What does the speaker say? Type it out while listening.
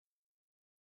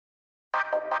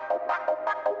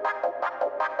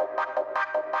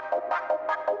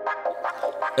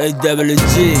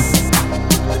AWG,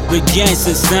 big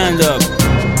gangsta stand up.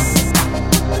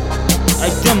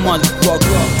 Actem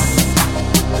motherfucker.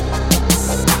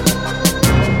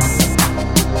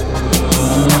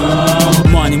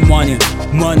 Money, money,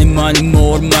 money, money,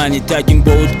 more money. Taking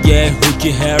boat, yeah,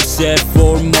 hooky hair set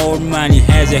for more money.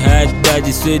 Has a head,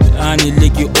 body suit, honey,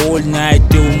 lick you all night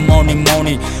till morning,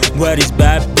 morning. Where is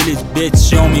bad billies, bitch?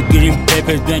 Show me green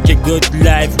papers, make a good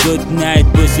life, good night.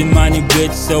 Pussy money,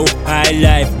 bitch, so high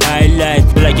life,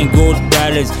 black and gold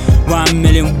palace, 1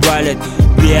 million wallet.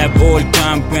 We have all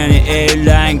company,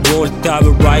 airline, gold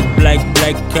tower, right, black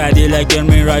Cadillac, and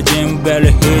me riding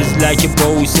belly. He's like a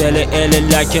boss, LA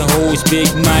like a host. Big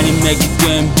money, make it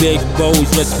game, big boss.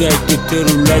 Respect to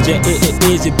the legend, it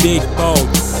is a big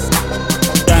boss.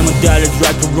 Diamond dollars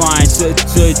like a rhyme,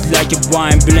 sweet like a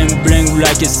wine, bling bling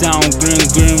like a sound, green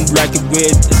like a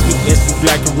weed. It's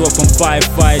like a rope on fight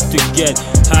to get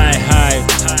high.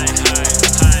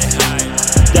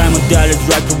 Diamond dollars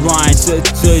like a rhyme,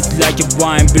 sweet like a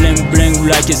wine, bling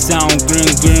like a sound,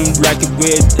 green like a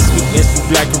weed. It's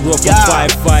like a rope on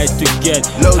fight to get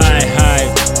high.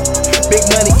 Big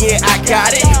money, yeah, I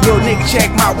got it. Little nigga, check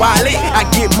my wallet. I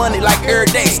get money like every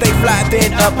day. Stay fly,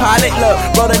 then a pilot. Look,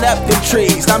 rolling up them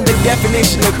trees. I'm the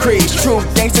definition of crease. True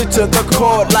gangster to the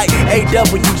chord like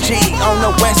AWG. On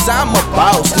the west, I'm a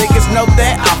boss. Niggas know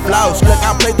that I floss. Look,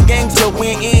 I play the game to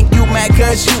win in. You mad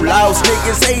cause you lost.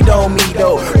 Niggas hate on me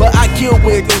though, but I kill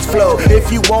with this flow.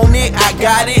 If you want it, I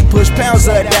got it. Push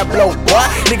pounds of that blow, boy.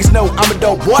 Niggas know I'm a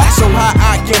dope boy, so high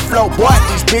I can flow, boy.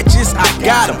 These bitches, I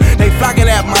got them. They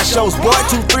flocking at my shows, boy.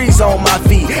 2 3s on my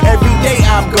feet. Every day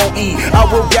I'm gon' eat. I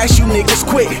will gas you niggas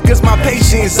quick, cause my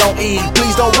patience on E.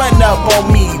 Please don't run up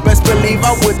on me. Best believe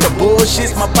I'm with the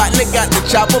bullshit. My partner got the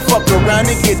chopper, fuck around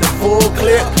and get the full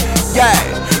clip. Yeah,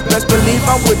 best believe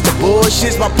I'm with the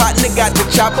bullshit. My partner got the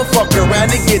chopper, fuck around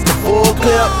and get the full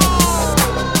clip.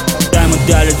 Diamond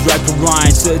dollars like a rhyme,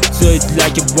 sweet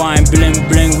like a wine,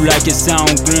 bling like a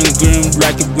sound, green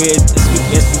like a weed.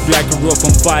 It's like a rope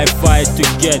on fight to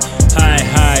get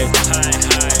high.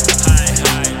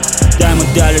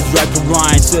 Diamond dollars like a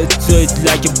rhyme, sweet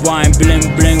like a wine, bling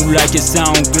like a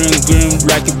sound, green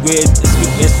like a weed.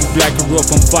 It's like a rope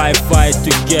on fight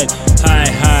to get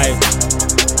high.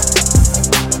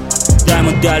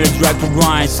 Diamond dollars like a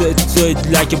rhyme, sweet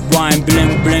like a wine,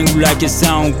 bling like a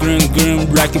sound, green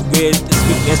like a weed.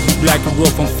 It's like a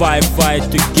rope on fight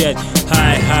to get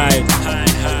high.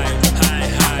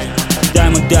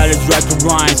 Diamond dollars like a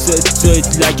rhyme, sweet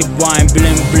like a wine,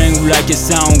 bling like a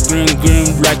sound, green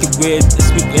like a weed.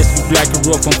 It's like a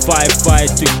rope on fight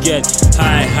to get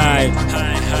high.